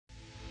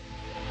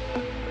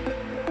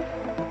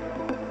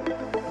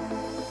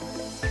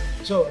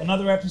So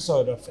another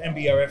episode of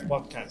MBRF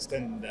podcast,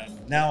 and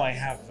now I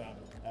have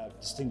a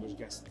distinguished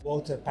guest,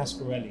 Walter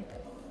Pasquarelli,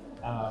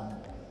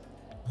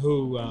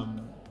 who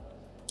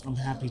I'm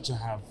happy to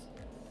have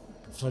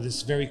for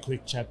this very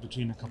quick chat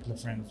between a couple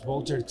of friends.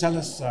 Walter, tell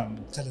us a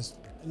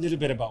little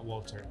bit about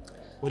Walter.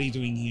 What are you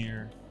doing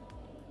here?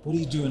 What do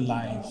you do in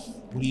life?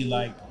 What do you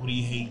like? What do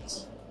you hate?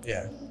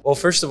 Yeah. Well,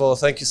 first of all,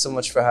 thank you so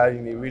much for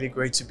having me. Really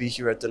great to be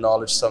here at the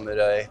Knowledge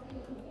Summit.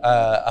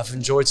 I've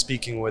enjoyed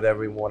speaking with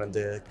everyone, and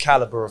the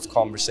caliber of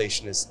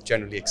conversation is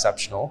generally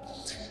exceptional.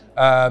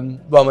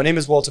 Well, my name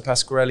is Walter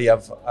Pasquarelli.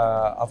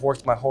 I've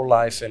worked my whole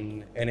life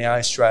in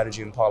AI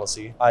strategy and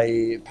policy.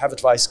 I have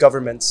advised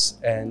governments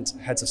and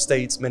heads of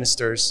states,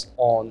 ministers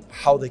on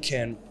how they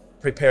can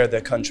prepare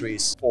their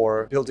countries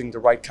for building the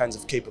right kinds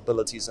of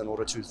capabilities in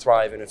order to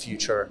thrive in a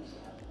future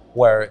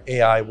where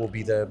AI will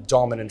be the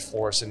dominant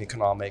force in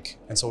economic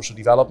and social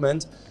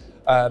development.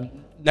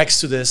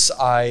 Next to this,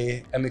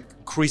 I am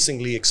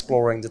increasingly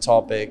exploring the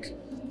topic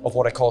of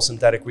what I call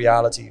synthetic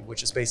reality,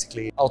 which is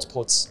basically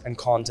outputs and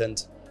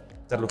content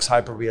that looks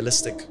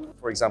hyper-realistic.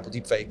 For example,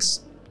 deepfakes.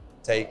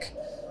 Take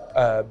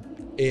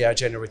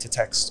AI-generated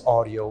text,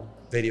 audio,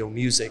 video,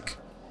 music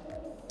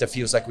that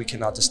feels like we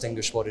cannot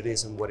distinguish what it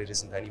is and what it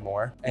isn't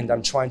anymore. And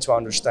I'm trying to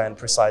understand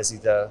precisely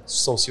the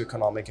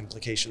socioeconomic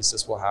implications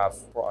this will have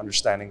for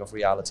understanding of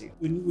reality.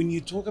 When you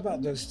talk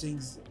about those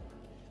things,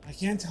 I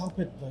can't help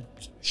it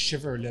but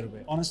shiver a little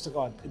bit. Honest to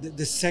God,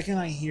 the second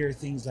I hear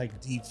things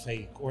like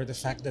deepfake or the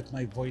fact that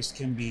my voice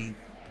can be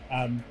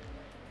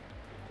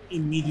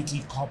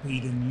immediately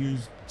copied and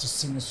used to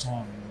sing a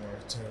song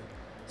or to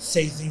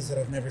say things that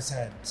I've never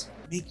said,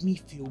 make me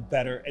feel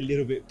better a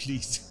little bit,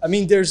 please. I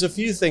mean, there's a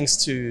few things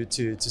to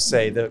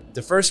say.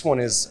 The first one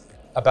is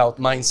about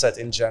mindset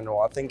in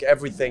general. I think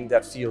everything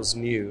that feels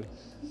new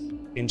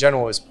in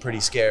general is pretty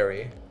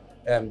scary.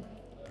 And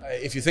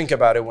if you think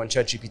about it, when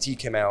ChatGPT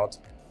came out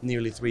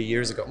nearly 3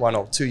 years ago, well,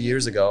 no, 2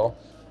 years ago,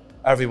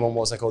 everyone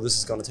was like, oh, this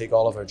is going to take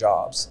all of our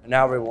jobs. And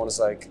now everyone is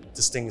like,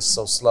 this thing is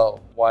so slow.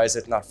 Why is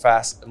it not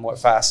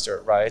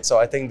faster, right? So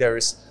I think there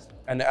is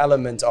an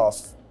element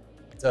of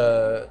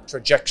the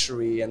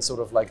trajectory and sort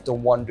of like the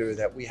wonder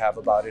that we have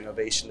about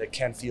innovation that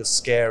can feel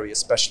scary,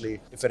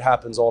 especially if it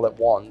happens all at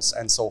once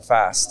and so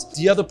fast.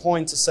 The other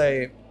point to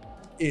say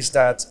is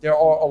that there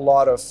are a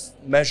lot of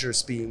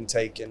measures being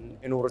taken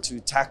in order to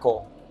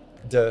tackle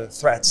the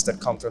threats that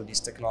come from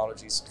these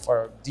technologies.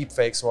 For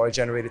deepfakes or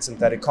generated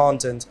synthetic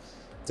content,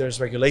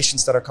 there's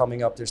regulations that are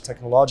coming up, there's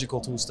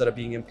technological tools that are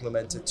being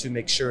implemented to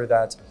make sure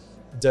that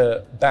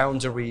the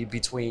boundary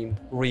between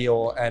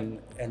real and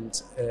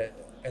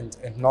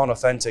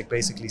non-authentic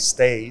basically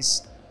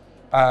stays.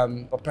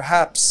 But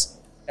perhaps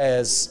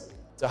as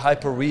the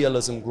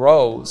hyper-realism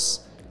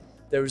grows,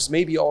 there is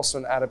maybe also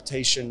an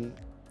adaptation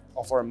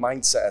of our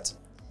mindset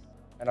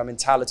and our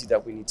mentality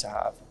that we need to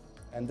have.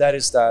 And that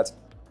is that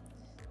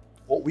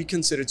what we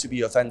consider to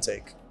be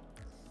authentic,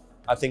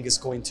 I think, is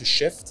going to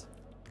shift.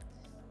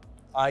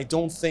 I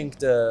don't think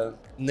the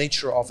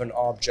nature of an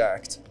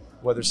object,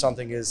 whether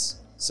something is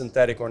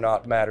synthetic or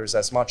not, matters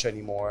as much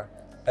anymore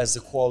as the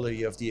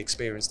quality of the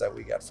experience that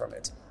we get from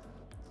it.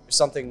 There's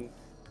something,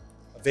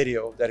 a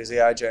video that is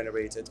AI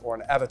generated or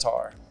an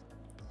avatar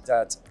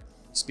that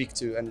you speak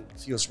to and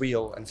feels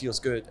real and feels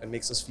good and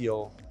makes us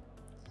feel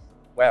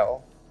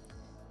well.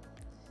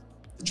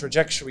 The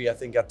trajectory, I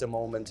think, at the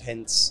moment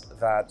hints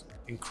that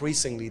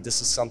increasingly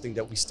this is something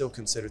that we still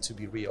consider to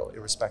be real,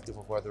 irrespective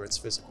of whether it's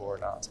physical or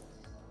not.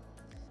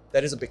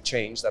 That is a big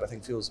change that I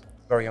think feels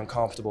very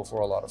uncomfortable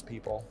for a lot of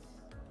people,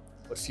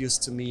 but feels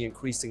to me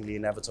increasingly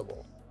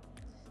inevitable.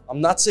 I'm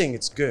not saying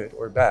it's good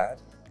or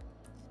bad,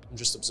 I'm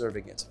just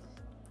observing it.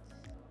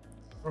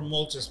 From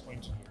Walter's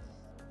point of view?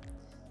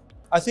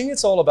 I think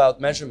it's all about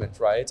measurement,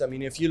 right? I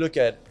mean, if you look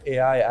at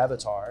AI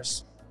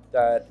avatars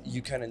that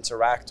you can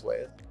interact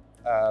with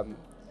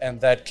and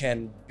that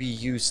can be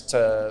used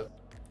to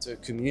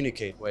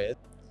communicate with,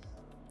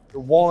 the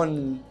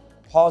one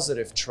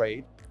positive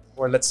trait,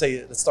 or let's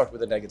start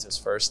with the negatives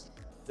first.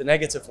 The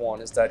negative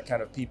one is that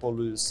kind of people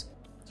lose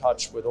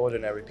touch with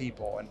ordinary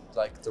people, and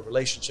like the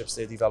relationships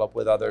they develop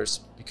with others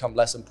become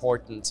less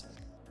important.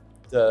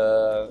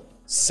 The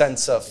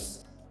sense of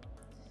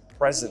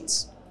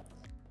presence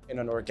in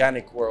an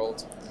organic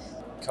world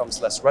becomes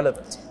less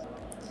relevant.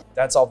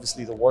 That's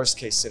obviously the worst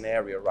case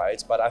scenario,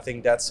 right? But I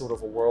think that's sort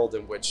of a world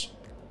in which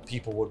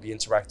people would be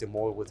interacting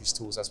more with these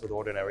tools as with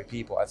ordinary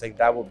people. I think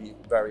that would be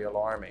very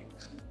alarming.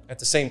 At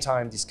the same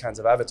time, these kinds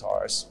of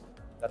avatars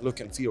that look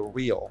and feel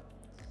real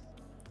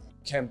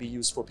can be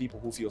used for people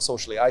who feel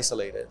socially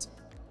isolated,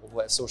 or who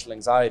have social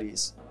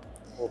anxieties,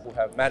 or who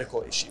have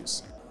medical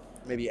issues,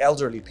 maybe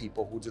elderly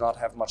people who do not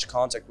have much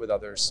contact with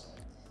others,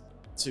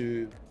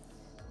 to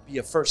be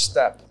a first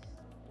step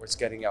towards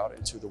getting out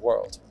into the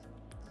world.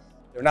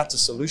 They're not the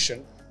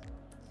solution,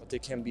 but they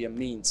can be a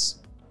means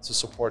to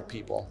support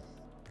people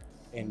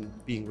in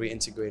being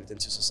reintegrated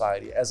into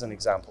society, as an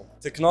example.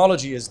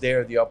 Technology is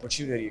there, the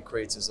opportunity it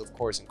creates is of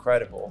course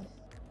incredible.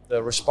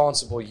 The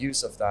responsible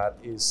use of that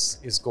is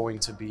going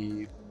to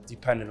be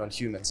dependent on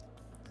humans.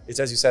 It's,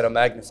 as you said, a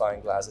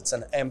magnifying glass. It's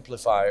an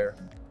amplifier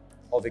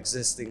of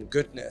existing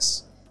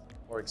goodness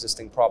or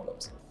existing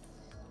problems.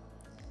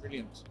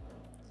 Brilliant.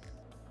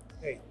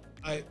 Hey,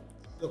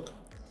 look,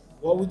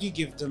 what would you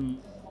give them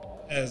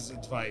as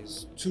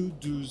advice? 2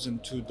 do's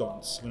and 2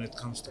 don'ts when it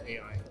comes to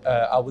AI?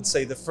 I would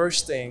say the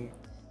first thing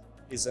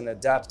is an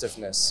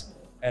adaptiveness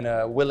and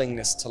a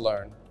willingness to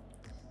learn.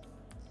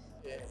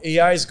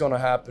 AI is going to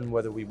happen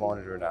whether we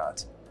want it or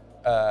not.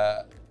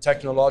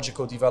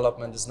 Technological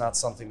development is not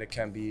something that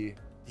can be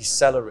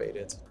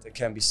decelerated, that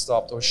can be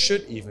stopped, or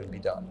should even be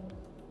done.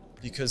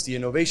 Because the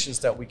innovations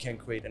that we can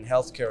create in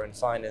healthcare and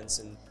finance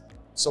and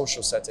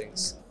social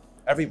settings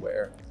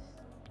everywhere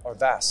are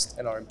vast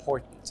and are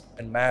important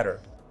and matter.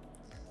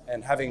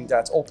 And having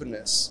that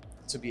openness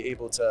to be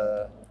able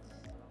to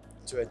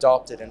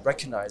adopt it and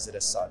recognize it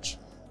as such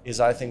is,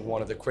 I think,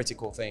 one of the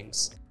critical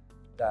things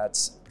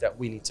that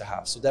we need to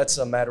have. So that's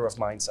a matter of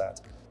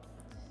mindset.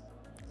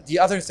 The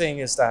other thing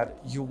is that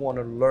you want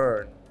to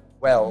learn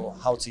well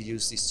how to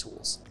use these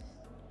tools.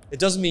 It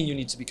doesn't mean you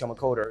need to become a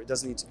coder. It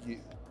doesn't need to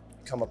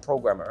become a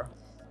programmer,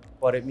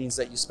 but it means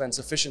that you spend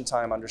sufficient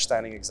time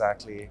understanding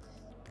exactly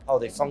how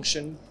they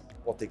function,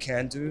 what they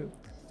can do,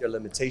 their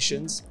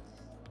limitations,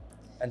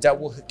 and that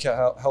will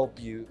help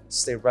you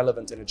stay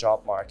relevant in a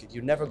job market.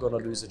 You're never going to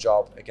lose a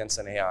job against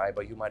an AI,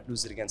 but you might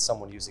lose it against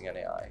someone using an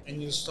AI.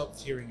 And you stop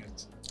fearing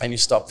it. And you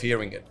stop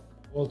fearing it.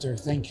 Walter,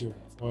 thank you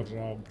for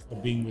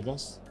being with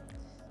us.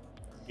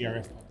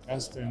 BRF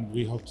podcast, and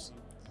we hope to see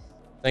you.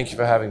 Thank you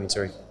for having me,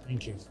 Tariq.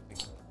 Thank you.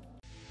 Thank you.